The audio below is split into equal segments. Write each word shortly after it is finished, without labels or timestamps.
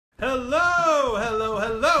Hello, hello,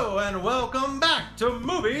 hello, and welcome back to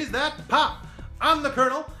Movies That Pop. I'm the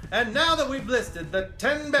Kernel, and now that we've listed the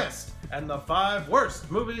 10 best and the 5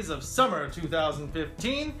 worst movies of summer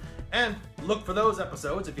 2015, and look for those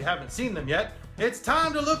episodes if you haven't seen them yet, it's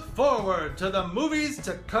time to look forward to the movies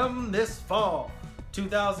to come this fall.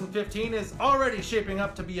 2015 is already shaping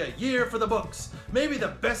up to be a year for the books. Maybe the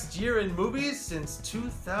best year in movies since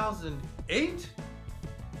 2008?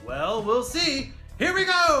 Well, we'll see. Here we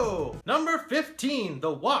go! Number 15,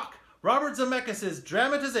 The Walk, Robert Zemeckis'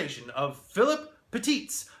 dramatization of Philip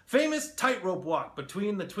Petit's famous tightrope walk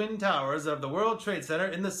between the Twin Towers of the World Trade Center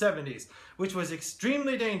in the 70s, which was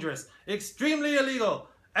extremely dangerous, extremely illegal,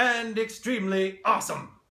 and extremely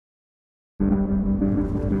awesome.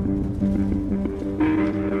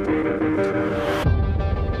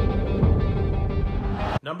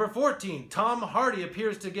 Number 14, Tom Hardy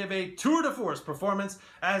appears to give a tour de force performance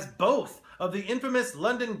as both of the infamous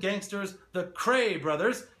London gangsters, the Kray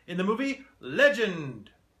brothers, in the movie Legend.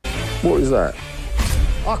 What is that?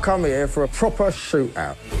 I come here for a proper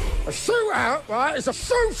shootout. A shootout, right? It's a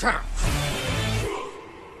shootout!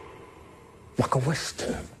 Like a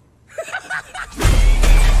western.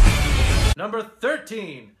 Number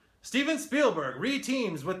 13, Steven Spielberg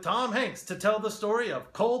re-teams with Tom Hanks to tell the story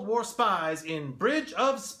of Cold War spies in Bridge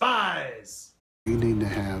of Spies. We need to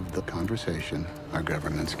have the conversation our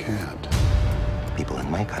governments can't. People in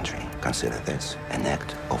my country consider this an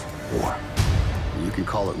act of war. You can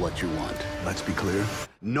call it what you want. Let's be clear,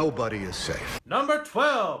 nobody is safe. Number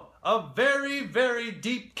 12, a very, very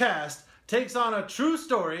deep cast takes on a true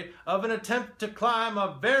story of an attempt to climb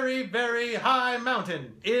a very, very high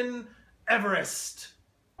mountain in Everest.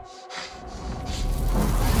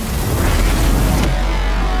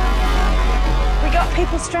 We got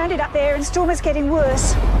people stranded up there and storm is getting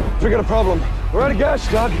worse. We got a problem. We're out of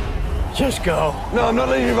gas, Doug. Just go. No, I'm not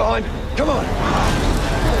leaving you behind. Come on.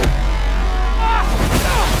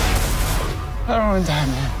 I don't want to die,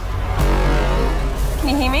 man. Can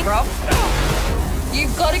you hear me, Rob?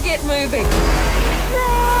 You've got to get moving.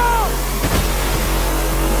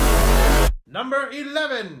 Number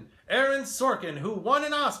 11, Aaron Sorkin, who won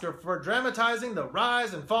an Oscar for dramatizing the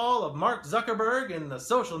rise and fall of Mark Zuckerberg in The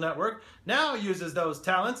Social Network, now uses those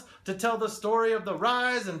talents to tell the story of the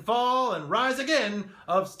rise and fall and rise again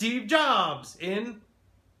of Steve Jobs in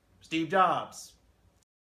Steve Jobs.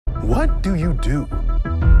 What do you do?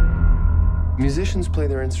 Musicians play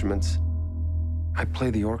their instruments. I play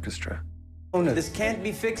the orchestra. This can't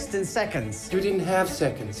be fixed in seconds. You didn't have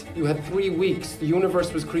seconds. You had 3 weeks. The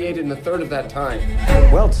universe was created in a third of that time.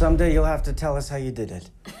 Well, someday you'll have to tell us how you did it.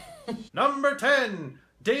 Number 10,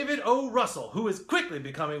 David O. Russell, who is quickly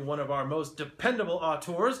becoming one of our most dependable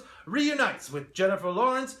auteurs, reunites with Jennifer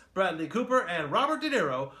Lawrence, Bradley Cooper, and Robert De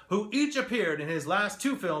Niro, who each appeared in his last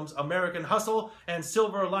 2 films, American Hustle and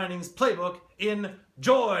Silver Linings Playbook, in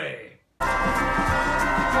Joy.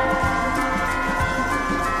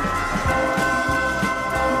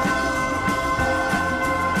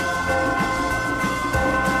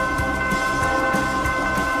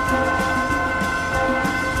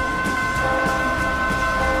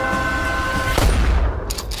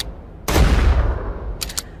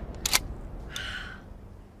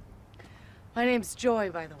 My name's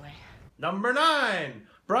Joy, by the way. Number 9,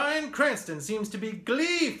 Bryan Cranston seems to be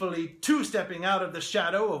gleefully two-stepping out of the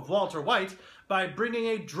shadow of Walter White by bringing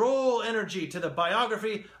a droll energy to the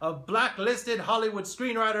biography of blacklisted Hollywood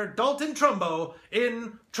screenwriter Dalton Trumbo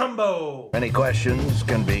in Trumbo. Any questions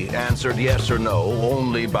can be answered yes or no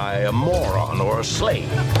only by a moron or a slave.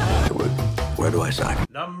 Where do I sign?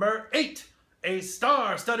 Number 8, a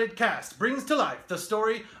star-studded cast brings to life the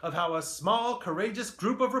story of how a small, courageous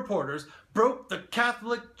group of reporters broke the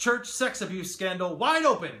Catholic Church sex abuse scandal wide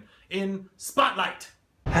open in Spotlight.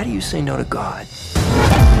 How do you say no to God?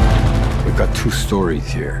 We've got 2 stories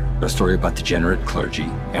here. A story about degenerate clergy,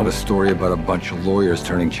 and a story about a bunch of lawyers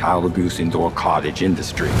turning child abuse into a cottage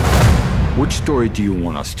industry. Which story do you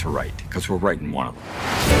want us to write? Because we're writing one of them.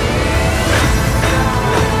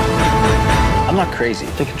 I'm not crazy.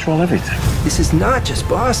 They control everything. This is not just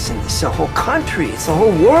Boston. It's the whole country. It's the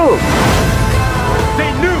whole world. They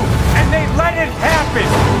knew, and they let it happen.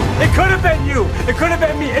 It could have been you. It could have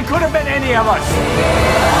been me. It could have been any of us.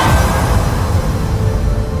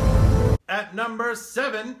 At number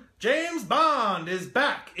 7, James Bond is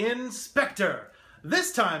back in Spectre.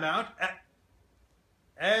 This time out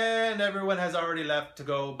and everyone has already left to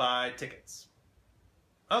go buy tickets.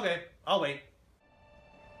 Okay, I'll wait.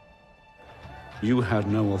 You had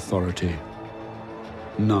no authority.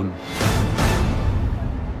 None.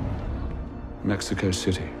 Mexico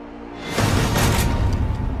City.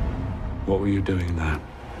 What were you doing there?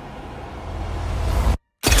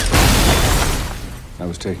 I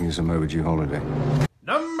was taking some overdue holiday.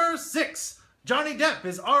 Number 6. Johnny Depp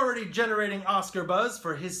is already generating Oscar buzz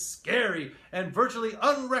for his scary and virtually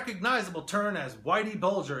unrecognizable turn as Whitey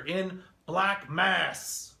Bulger in Black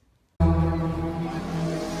Mass. Boom!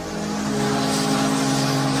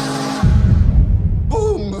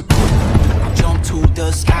 I jump to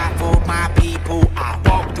the sky for my people. I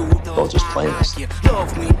walk through the Bulger's playlist.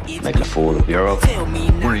 Making a fool of the Bureau.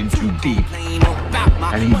 We're in too deep.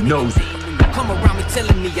 And he knows it. Come around me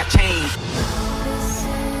telling me I changed.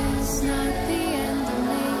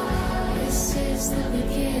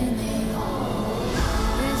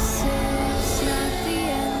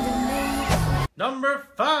 Number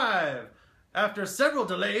 5. After several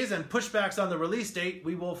delays and pushbacks on the release date,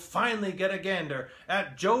 we will finally get a gander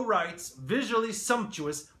at Joe Wright's visually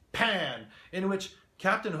sumptuous Pan, in which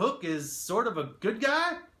Captain Hook is sort of a good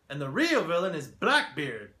guy, and the real villain is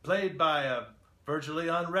Blackbeard, played by a virtually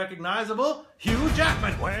unrecognizable Hugh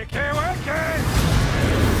Jackman. Wakey, wakey!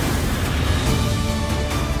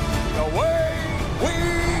 Away we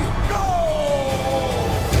go!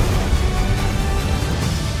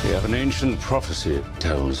 We have an ancient prophecy. It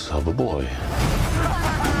tells of a boy.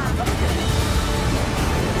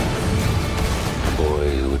 A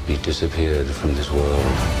boy who would be disappeared from this world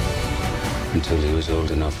until he was old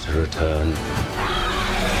enough to return.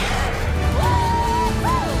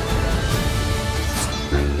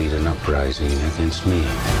 And lead an uprising against me.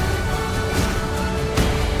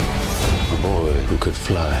 A boy who could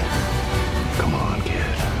fly. Come on, kid.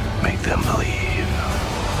 Make them believe.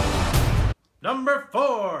 Number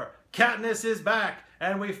 4. Katniss is back,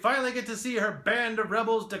 and we finally get to see her band of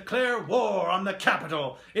rebels declare war on the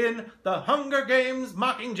Capitol in The Hunger Games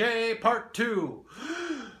Mockingjay Part 2.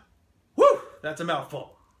 Whew, that's a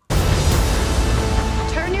mouthful.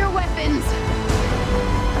 Turn your weapons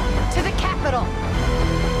to the Capitol.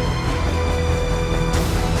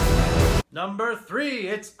 Number 3.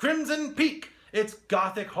 It's Crimson Peak. It's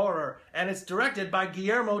gothic horror, and it's directed by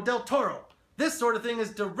Guillermo del Toro. This sort of thing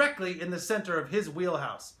is directly in the center of his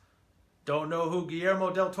wheelhouse. Don't know who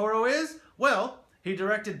Guillermo del Toro is? Well, he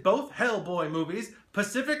directed both Hellboy movies,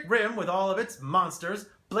 Pacific Rim with all of its monsters,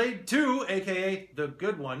 Blade 2, aka The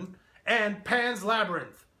Good One, and Pan's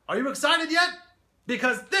Labyrinth. Are you excited yet?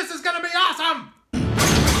 Because this is gonna be awesome!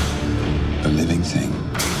 A living thing.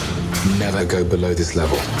 Never go below this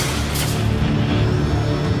level.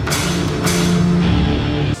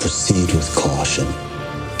 Proceed with caution,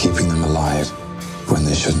 keeping them alive when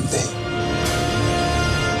they shouldn't be.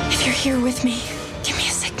 If you're here with me, give me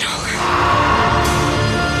a signal.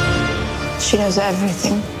 She knows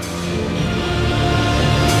everything.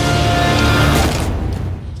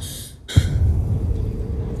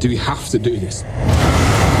 Do we have to do this?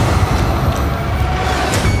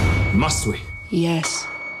 Must we? Yes.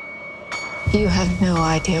 You have no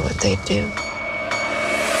idea what they do.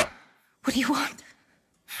 What do you want?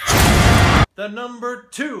 The number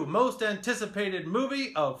 2 most anticipated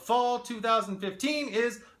movie of fall 2015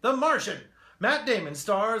 is The Martian. Matt Damon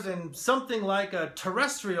stars in something like a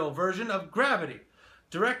terrestrial version of Gravity.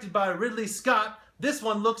 Directed by Ridley Scott, this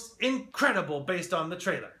one looks incredible based on the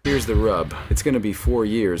trailer. Here's the rub. It's gonna be 4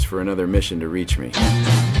 years for another mission to reach me.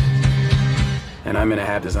 And I'm in a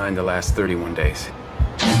hat designed to last 31 days.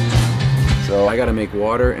 So I gotta make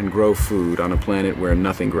water and grow food on a planet where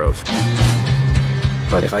nothing grows.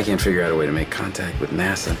 But if I can't figure out a way to make contact with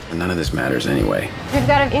NASA, then none of this matters anyway. We've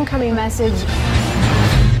got an incoming message.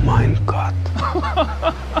 Mein Gott.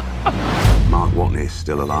 Mark Watney's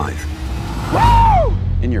still alive. Woo!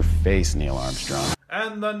 In your face, Neil Armstrong.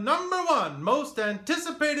 And the number 1 most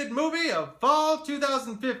anticipated movie of fall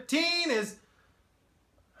 2015 is...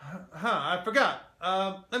 I forgot.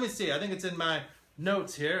 Let me see. I think it's in my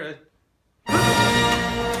notes here.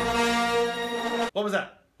 What was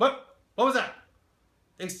that? What was that?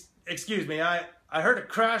 Excuse me. I heard a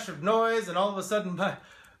crash of noise, and all of a sudden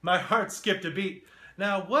my heart skipped a beat.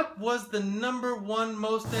 Now, what was the number 1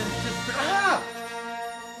 most anticipated... Ah!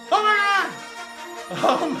 Oh my God!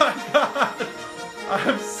 Oh my God!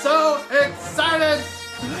 I'm so excited!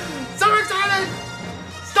 So excited!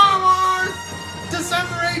 Star Wars!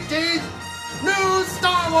 December 18th! New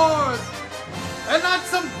Star Wars! And not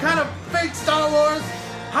some kind of fake Star Wars!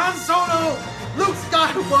 Han Solo! Luke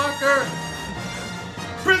Skywalker!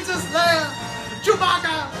 Princess Leia!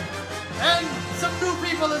 Chewbacca! And some new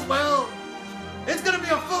people as well! It's gonna be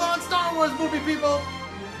a full-on Star Wars movie, people!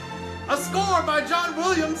 A score by John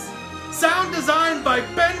Williams! Sound design by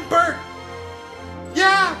Ben Burtt.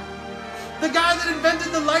 Yeah, the guy that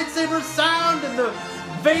invented the lightsaber sound and the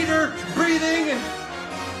Vader breathing and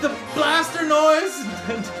the blaster noise.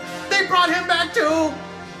 And they brought him back too.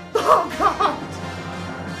 Oh God.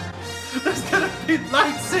 There's gonna be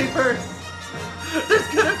lightsabers. There's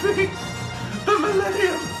gonna be the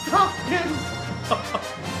Millennium Falcon.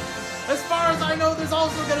 As far as I know, there's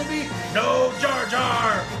also gonna be no Jar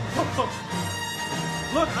Jar.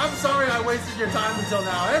 Look, I'm sorry I wasted your time until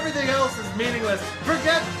now. Everything else is meaningless.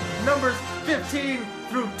 Forget numbers 15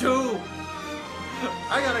 through 2.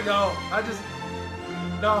 I gotta go.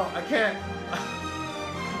 No, I can't.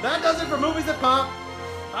 That does it for Movies That Pop.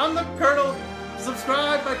 I'm the Kernel.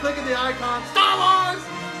 Subscribe by clicking the icon. Star Wars!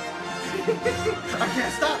 I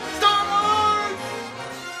can't stop. Star Wars!